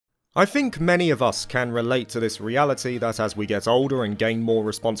I think many of us can relate to this reality that as we get older and gain more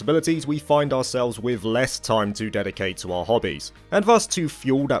responsibilities, we find ourselves with less time to dedicate to our hobbies. And thus, to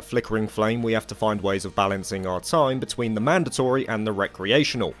fuel that flickering flame, we have to find ways of balancing our time between the mandatory and the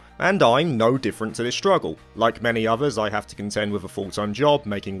recreational. And I'm no different to this struggle. Like many others, I have to contend with a full-time job,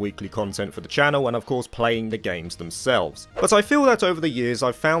 making weekly content for the channel, and of course playing the games themselves. But I feel that over the years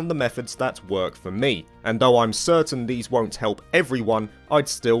I've found the methods that work for me, and though I'm certain these won't help everyone, I'd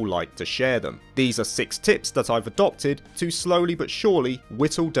still like to share them. These are 6 tips that I've adopted to slowly but surely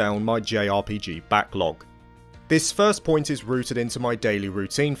whittle down my JRPG backlog. This first point is rooted into my daily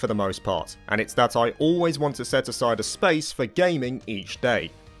routine for the most part, and it's that I always want to set aside a space for gaming each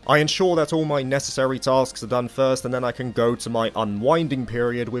day. I ensure that all my necessary tasks are done first, and then I can go to my unwinding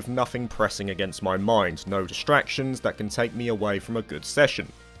period with nothing pressing against my mind, no distractions that can take me away from a good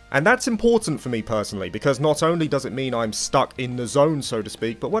session. And that's important for me personally, because not only does it mean I'm stuck in the zone, so to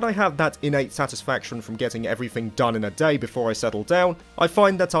speak, but when I have that innate satisfaction from getting everything done in a day before I settle down, I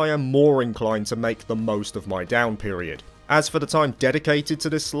find that I am more inclined to make the most of my down period. As for the time dedicated to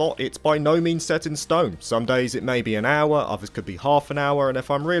this slot, it's by no means set in stone. Some days it may be an hour, others could be half an hour, and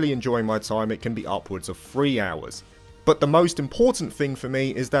if I'm really enjoying my time it can be upwards of 3 hours. But the most important thing for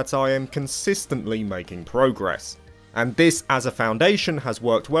me is that I am consistently making progress. And this as a foundation has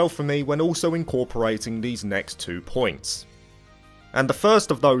worked well for me when also incorporating these next 2 points. And the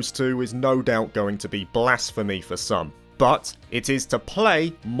first of those 2 is no doubt going to be blasphemy for some, but it is to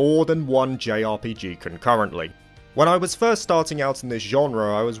play more than one JRPG concurrently. When I was first starting out in this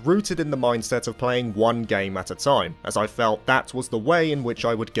genre, I was rooted in the mindset of playing one game at a time, as I felt that was the way in which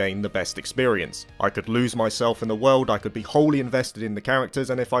I would gain the best experience. I could lose myself in the world, I could be wholly invested in the characters,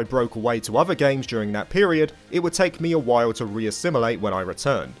 and if I broke away to other games during that period, it would take me a while to re-assimilate when I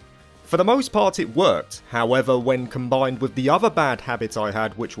returned. For the most part it worked, however when combined with the other bad habit I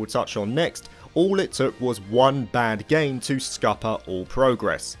had, which we'll touch on next, all it took was one bad game to scupper all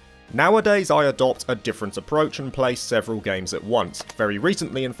progress. Nowadays I adopt a different approach and play several games at once. Very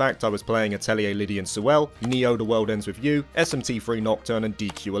recently in fact I was playing Atelier Lydian Sewell, Neo The World Ends With You, SMT3 Nocturne and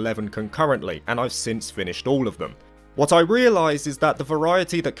DQ11 concurrently, and I've since finished all of them. What I realised is that the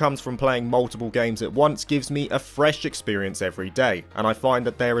variety that comes from playing multiple games at once gives me a fresh experience every day, and I find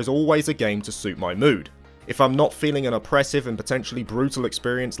that there is always a game to suit my mood. If I'm not feeling an oppressive and potentially brutal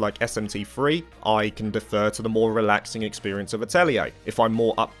experience like SMT3, I can defer to the more relaxing experience of Atelier. If I'm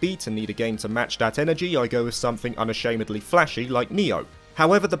more upbeat and need a game to match that energy, I go with something unashamedly flashy like Neo.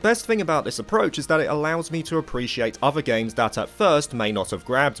 However, the best thing about this approach is that it allows me to appreciate other games that at first may not have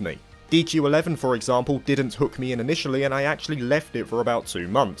grabbed me. DQ11 for example didn't hook me in initially, and I actually left it for about 2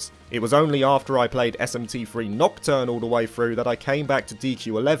 months. It was only after I played SMT3 Nocturne all the way through that I came back to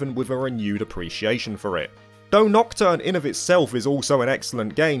DQ11 with a renewed appreciation for it. Though Nocturne in of itself is also an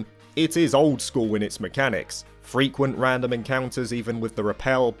excellent game, it is old school in its mechanics. Frequent random encounters even with the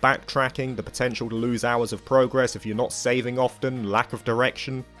rappel, backtracking, the potential to lose hours of progress if you're not saving often, lack of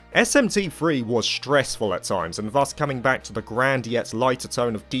direction. SMT3 was stressful at times, and thus coming back to the grand yet lighter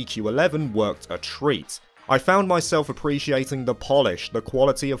tone of DQ11 worked a treat. I found myself appreciating the polish, the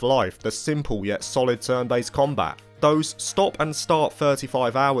quality of life, the simple yet solid turn-based combat. Those stop and start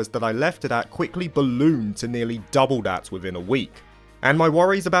 35 hours that I left it at quickly ballooned to nearly double that within a week. And my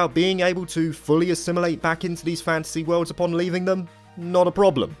worries about being able to fully assimilate back into these fantasy worlds upon leaving them? Not a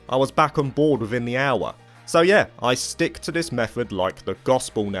problem. I was back on board within the hour. So yeah, I stick to this method like the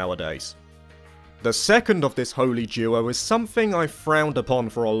gospel nowadays. The second of this holy duo is something I frowned upon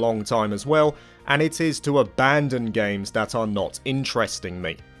for a long time as well, and it is to abandon games that are not interesting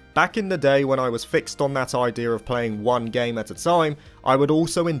me. Back in the day when I was fixed on that idea of playing one game at a time, I would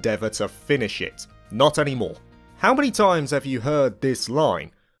also endeavour to finish it. Not anymore. How many times have you heard this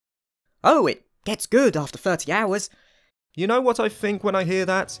line? "Oh, it gets good after 30 hours. You know what I think when I hear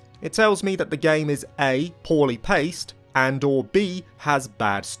that? It tells me that the game is A, poorly paced, and or B, has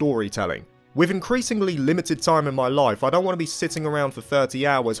bad storytelling. With increasingly limited time in my life, I don't want to be sitting around for 30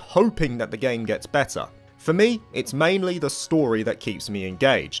 hours hoping that the game gets better. For me, it's mainly the story that keeps me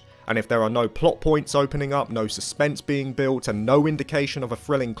engaged, and if there are no plot points opening up, no suspense being built, and no indication of a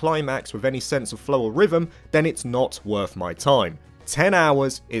thrilling climax with any sense of flow or rhythm, then it's not worth my time. 10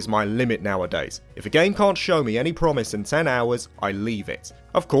 hours is my limit nowadays. If a game can't show me any promise in 10 hours, I leave it.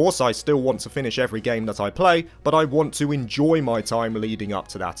 Of course, I still want to finish every game that I play, but I want to enjoy my time leading up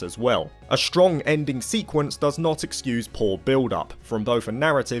to that as well. A strong ending sequence does not excuse poor build-up, from both a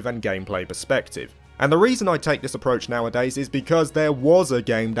narrative and gameplay perspective. And the reason I take this approach nowadays is because there was a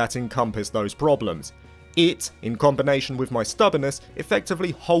game that encompassed those problems. It, in combination with my stubbornness,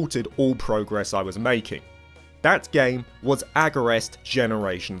 effectively halted all progress I was making. That game was Agarest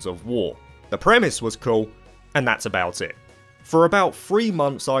Generations of War. The premise was cool, and that's about it. For about 3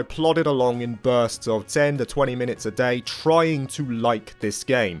 months I plodded along in bursts of 10 to 20 minutes a day trying to like this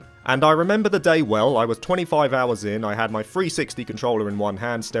game. And I remember the day well. I was 25 hours in, I had my 360 controller in one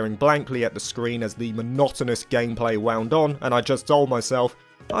hand staring blankly at the screen as the monotonous gameplay wound on, and I just told myself,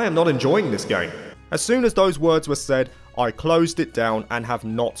 I am not enjoying this game. As soon as those words were said, I closed it down and have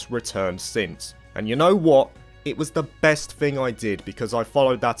not returned since. And you know what? It was the best thing I did because I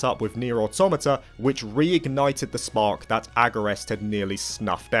followed that up with Nier Automata, which reignited the spark that Agarest had nearly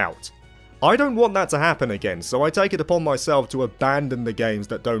snuffed out. I don't want that to happen again, so I take it upon myself to abandon the games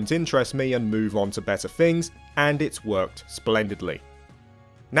that don't interest me and move on to better things, and it's worked splendidly.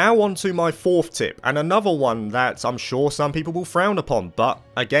 Now on to my fourth tip, and another one that I'm sure some people will frown upon, but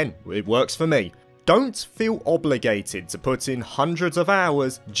again, it works for me. Don't feel obligated to put in hundreds of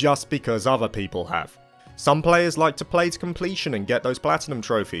hours just because other people have. Some players like to play to completion and get those platinum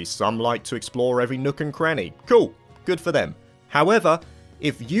trophies, some like to explore every nook and cranny. Cool, good for them. However,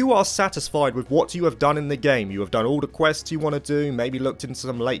 if you are satisfied with what you have done in the game, you have done all the quests you want to do, maybe looked into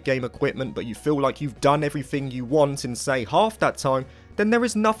some late game equipment, but you feel like you've done everything you want in say half that time, then there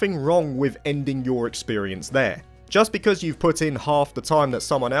is nothing wrong with ending your experience there. Just because you've put in half the time that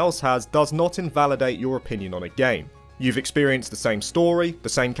someone else has does not invalidate your opinion on a game. You've experienced the same story, the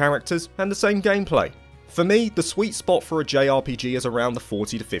same characters, and the same gameplay. For me, the sweet spot for a JRPG is around the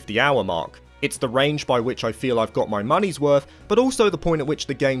 40 to 50 hour mark. It's the range by which I feel I've got my money's worth, but also the point at which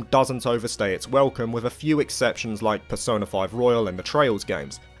the game doesn't overstay its welcome, with a few exceptions like Persona 5 Royal and the Trails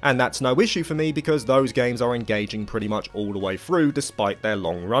games. And that's no issue for me because those games are engaging pretty much all the way through despite their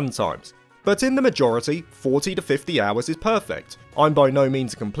long runtimes. But in the majority, 40 to 50 hours is perfect. I'm by no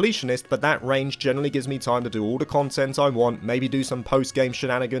means a completionist, but that range generally gives me time to do all the content I want, maybe do some post-game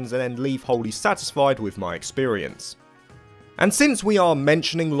shenanigans, and then leave wholly satisfied with my experience. And since we are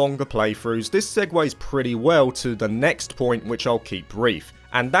mentioning longer playthroughs, this segues pretty well to the next point, which I'll keep brief,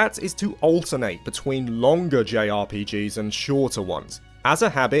 and that is to alternate between longer JRPGs and shorter ones. As a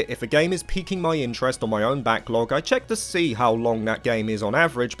habit, if a game is piquing my interest on my own backlog, I check to see how long that game is on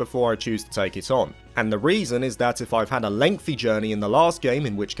average before I choose to take it on. And the reason is that if I've had a lengthy journey in the last game,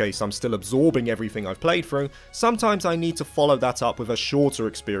 in which case I'm still absorbing everything I've played through, sometimes I need to follow that up with a shorter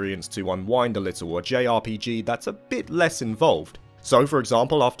experience to unwind a little, a JRPG that's a bit less involved. So for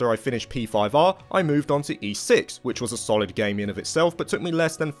example, after I finished P5R, I moved on to E6, which was a solid game in of itself but took me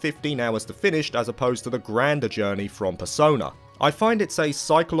less than 15 hours to finish as opposed to the grander journey from Persona. I find it's a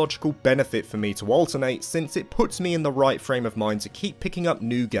psychological benefit for me to alternate since it puts me in the right frame of mind to keep picking up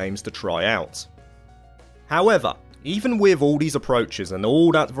new games to try out. However, even with all these approaches and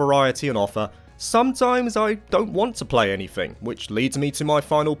all that variety on offer, sometimes I don't want to play anything, which leads me to my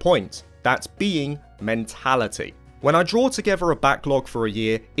final point, that being mentality. When I draw together a backlog for a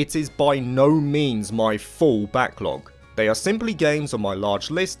year, it is by no means my full backlog. They are simply games on my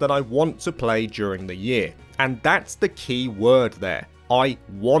large list that I want to play during the year. And that's the key word there. I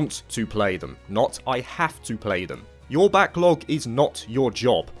want to play them, not I have to play them. Your backlog is not your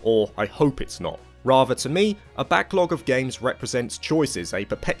job, or I hope it's not. Rather, to me, a backlog of games represents choices, a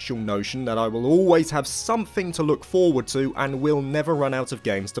perpetual notion that I will always have something to look forward to and will never run out of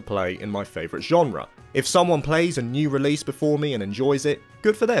games to play in my favourite genre. If someone plays a new release before me and enjoys it,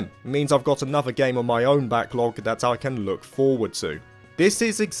 good for them. It means I've got another game on my own backlog that I can look forward to. This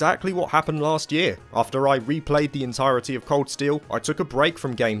is exactly what happened last year. After I replayed the entirety of Cold Steel, I took a break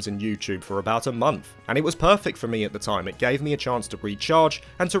from games and YouTube for about a month, and it was perfect for me at the time. It gave me a chance to recharge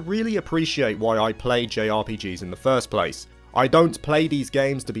and to really appreciate why I played JRPGs in the first place. I don't play these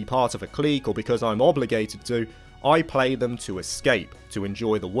games to be part of a clique or because I'm obligated to. I play them to escape, to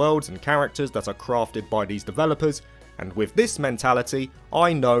enjoy the worlds and characters that are crafted by these developers, and with this mentality,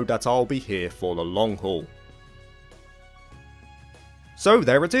 I know that I'll be here for the long haul. So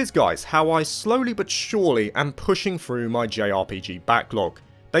there it is guys, how I slowly but surely am pushing through my JRPG backlog.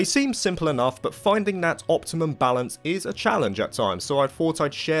 They seem simple enough, but finding that optimum balance is a challenge at times, so I thought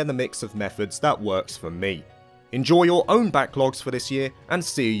I'd share the mix of methods that works for me. Enjoy your own backlogs for this year, and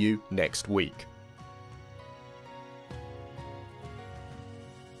see you next week.